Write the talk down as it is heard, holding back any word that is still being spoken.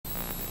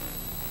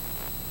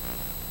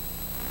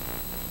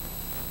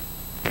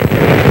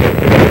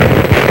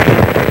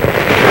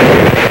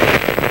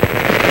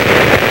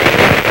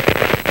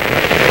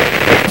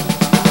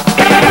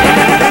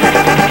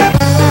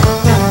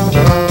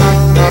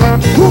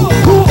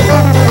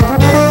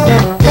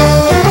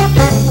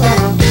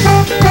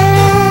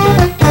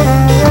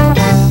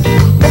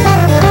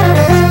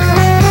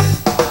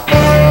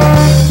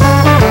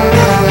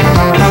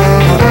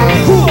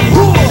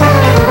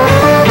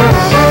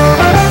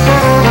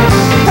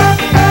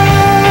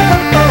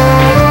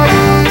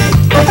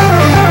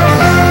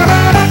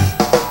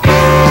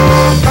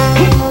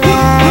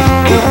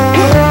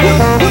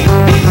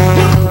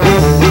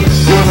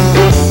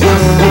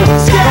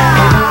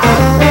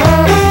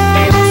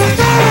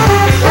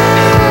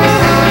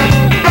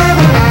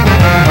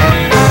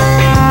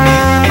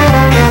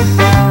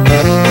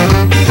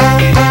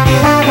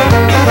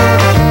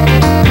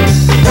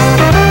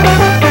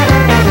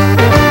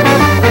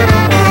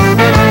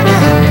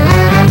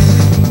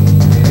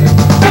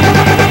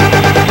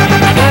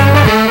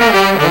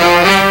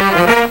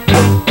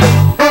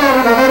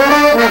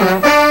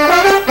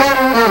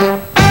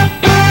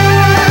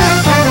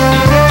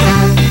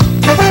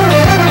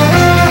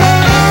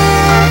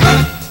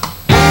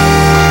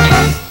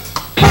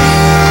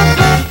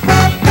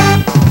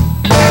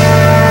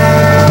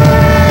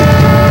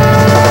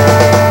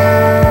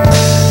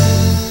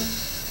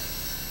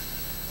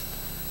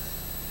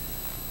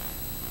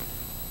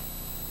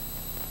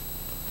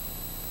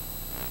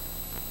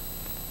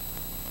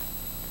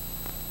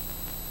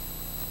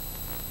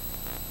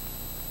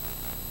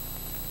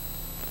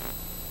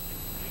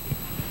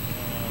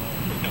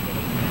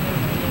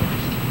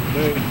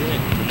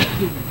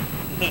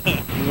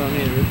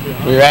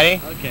We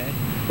ready? Okay.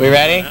 We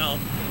ready? Well.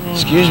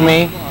 Excuse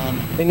me.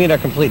 They need our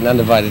complete and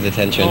undivided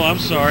attention. Oh, I'm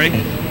sorry.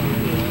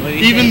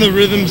 Even the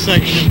rhythm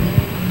section.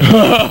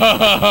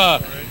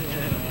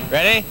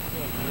 Ready?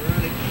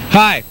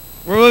 Hi,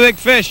 we're Big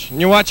Fish,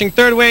 and you're watching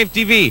Third Wave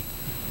TV.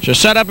 So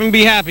shut up and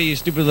be happy, you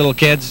stupid little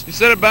kids. You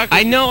said it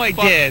backwards. I know I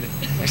did.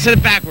 I said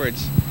it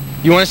backwards.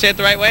 You want to say it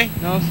the right way?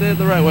 No, say it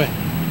the right way.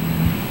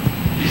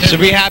 So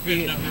be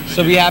happy.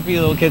 So be happy,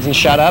 little kids, and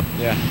shut up.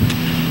 Yeah.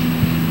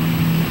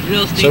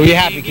 Real So be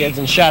happy, kids,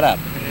 and shut up.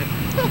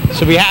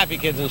 So be happy,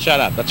 kids, and shut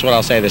up. That's what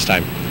I'll say this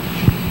time.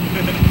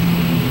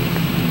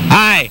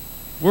 Hi,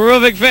 we're Real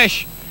Big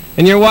Fish,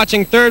 and you're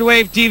watching Third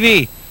Wave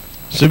TV.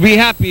 So be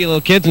happy,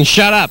 little kids, and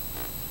shut up.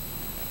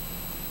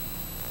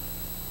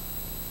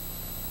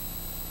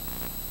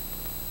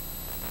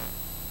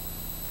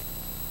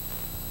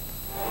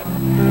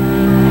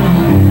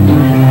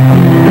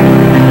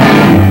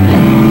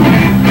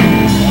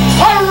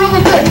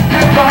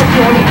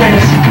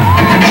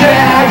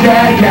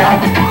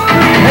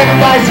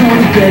 Everybody's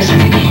doing the fish.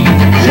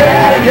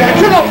 Yeah, yeah.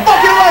 Turn the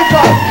fucking lights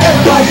on.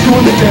 Everybody's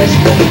doing the fish.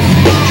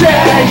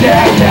 Yeah,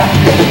 yeah,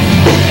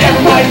 yeah.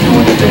 Everybody's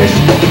doing the fish.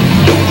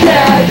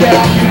 Yeah,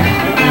 yeah.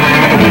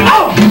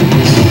 Oh!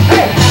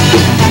 Hey!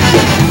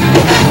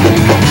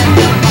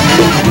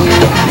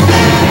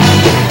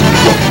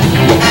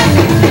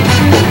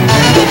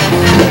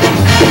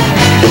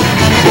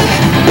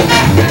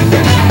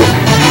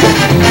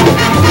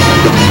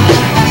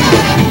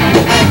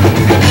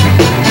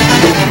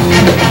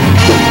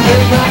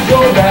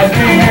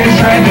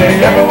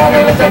 Everyone who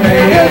looks at me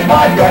is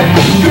my friend.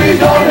 Please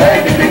don't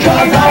hate me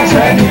because I'm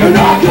trendy. You're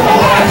not gonna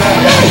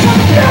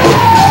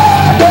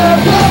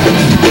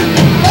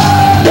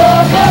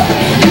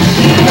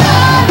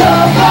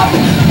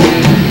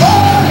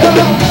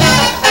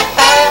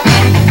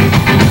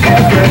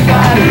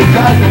everybody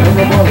does it,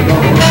 everybody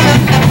goes.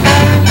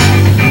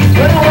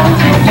 When I want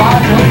to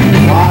find you,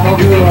 I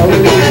don't do it.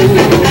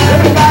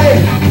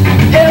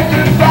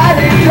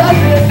 Everybody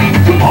does it.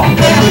 Come on,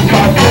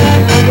 everybody.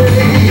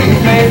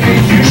 Maybe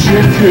you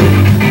should too.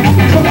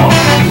 Come on.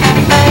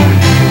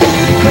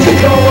 Cause you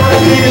don't wanna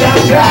be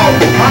left out.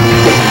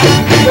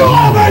 You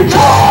wanna be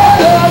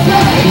tired of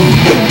that.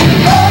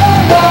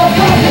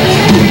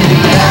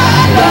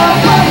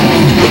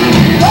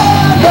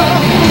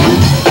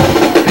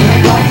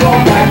 I'm so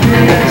back here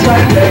and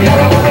trendy. I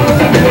don't wanna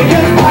lose a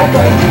million, my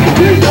friend.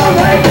 Please don't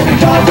hate me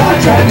because I'm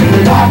trendy.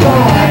 You're not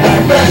gonna like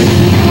that, baby.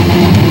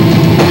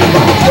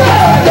 I'm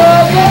tired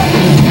of that.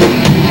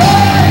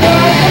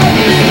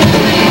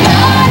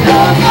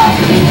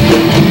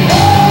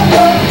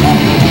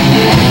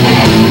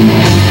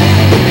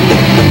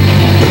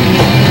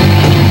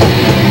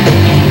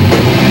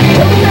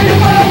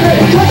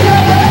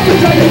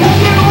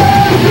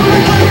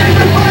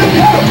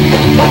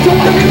 I don't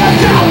wanna be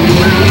left out.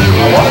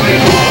 I wanna be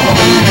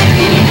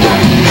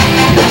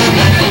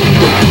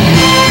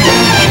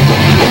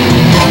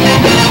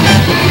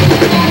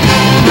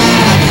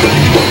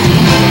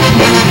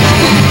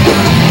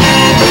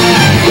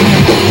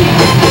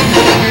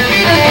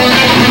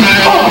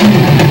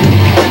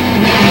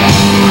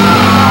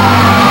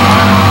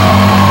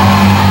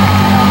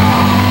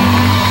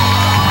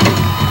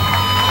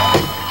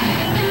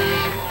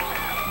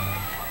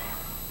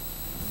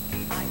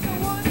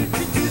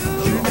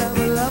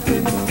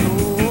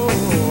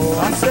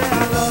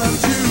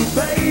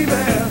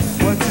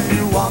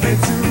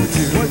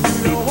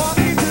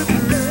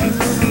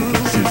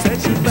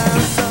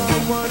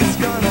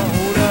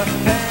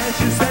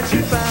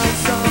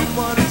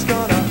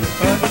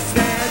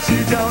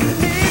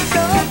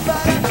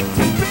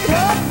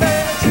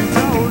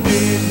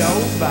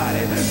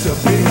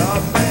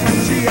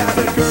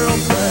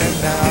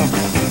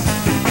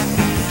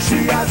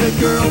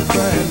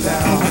girlfriend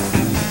now.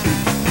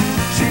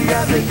 She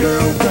has a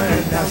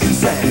girlfriend now. She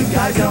said,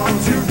 I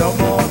don't do no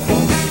more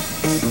for me.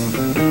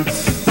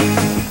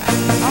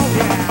 Oh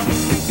yeah.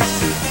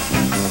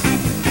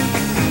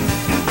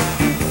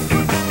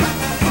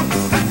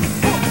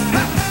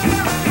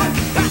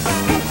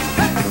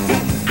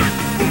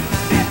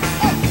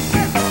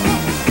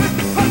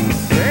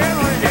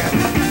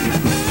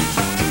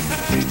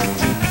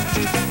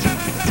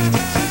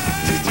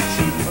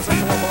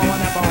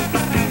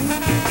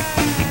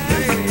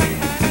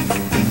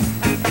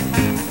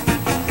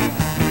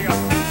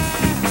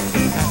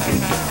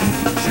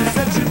 She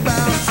said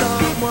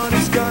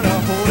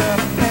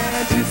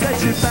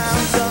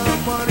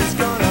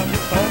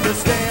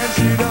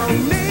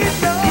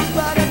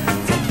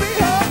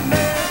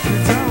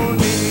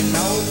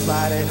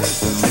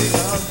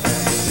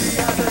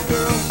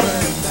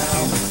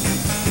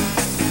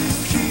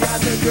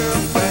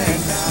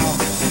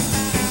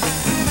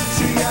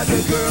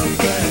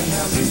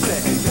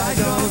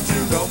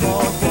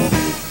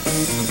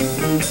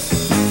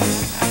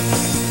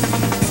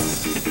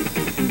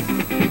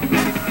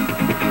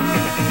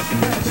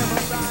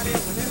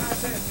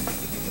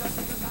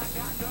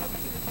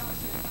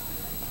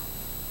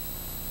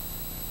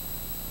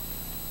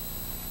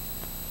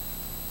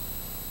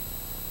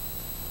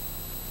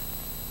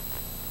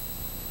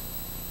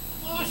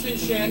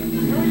Okay, you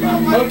know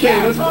what we're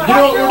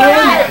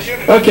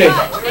doing? Okay,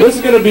 this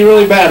is gonna be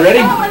really bad. Ready?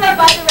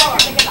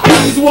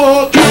 Just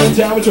walk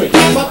down between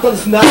my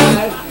brother's night.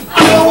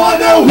 I don't want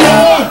no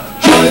war.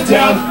 Shut it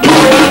down.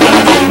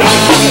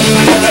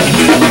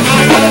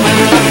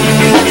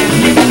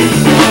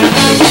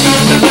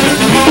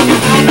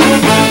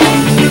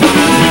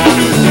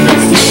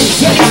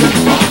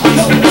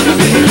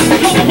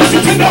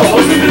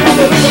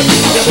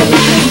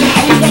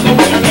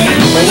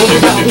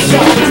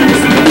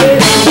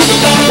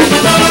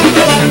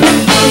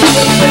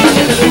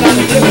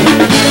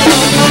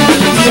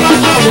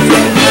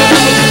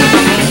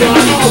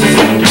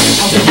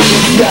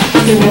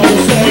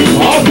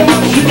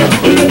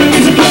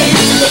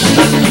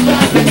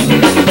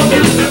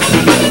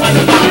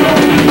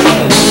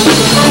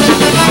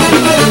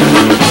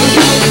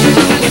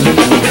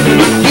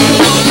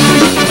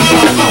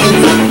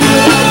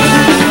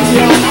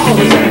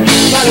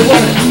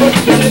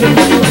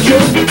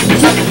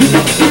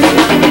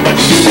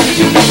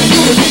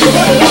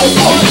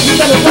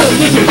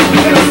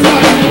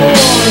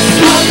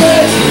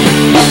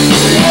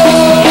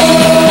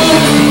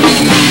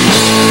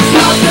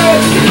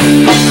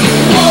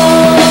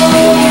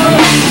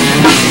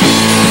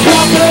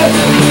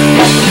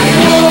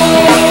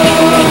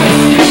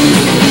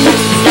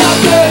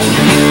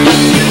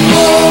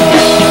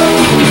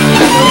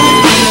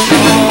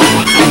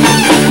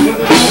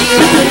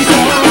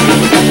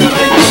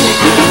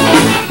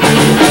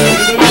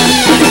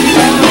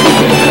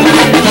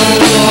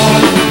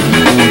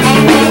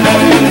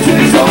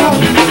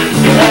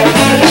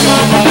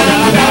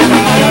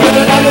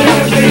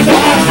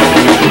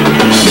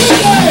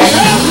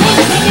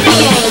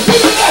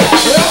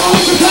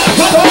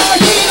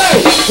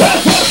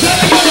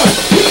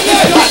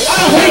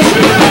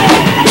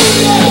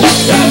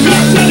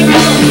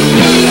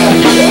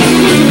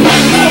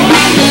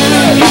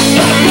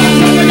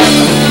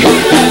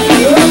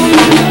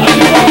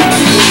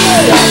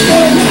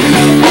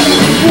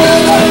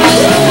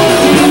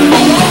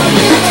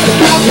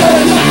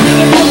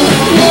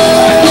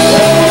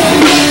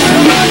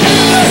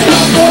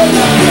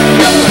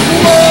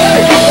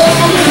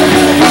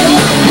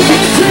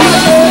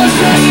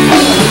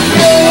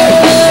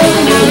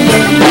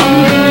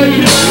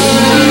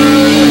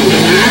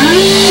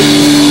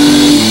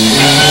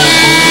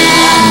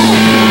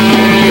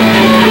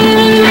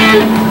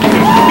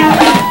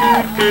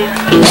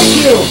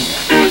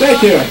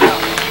 Thank you.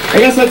 I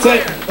guess that's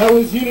it. That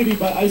was Unity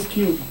by Ice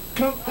Cube.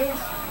 Come, thanks.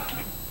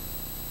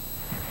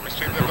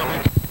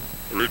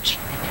 It's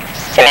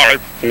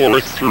 5,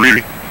 4, 3.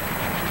 Isn't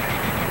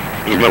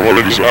that what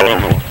it is? I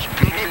don't know.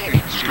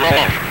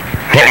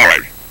 Hi,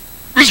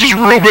 this is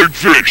Real Big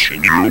Fish,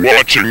 and you're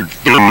watching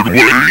Third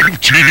Wave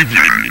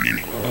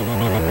TV.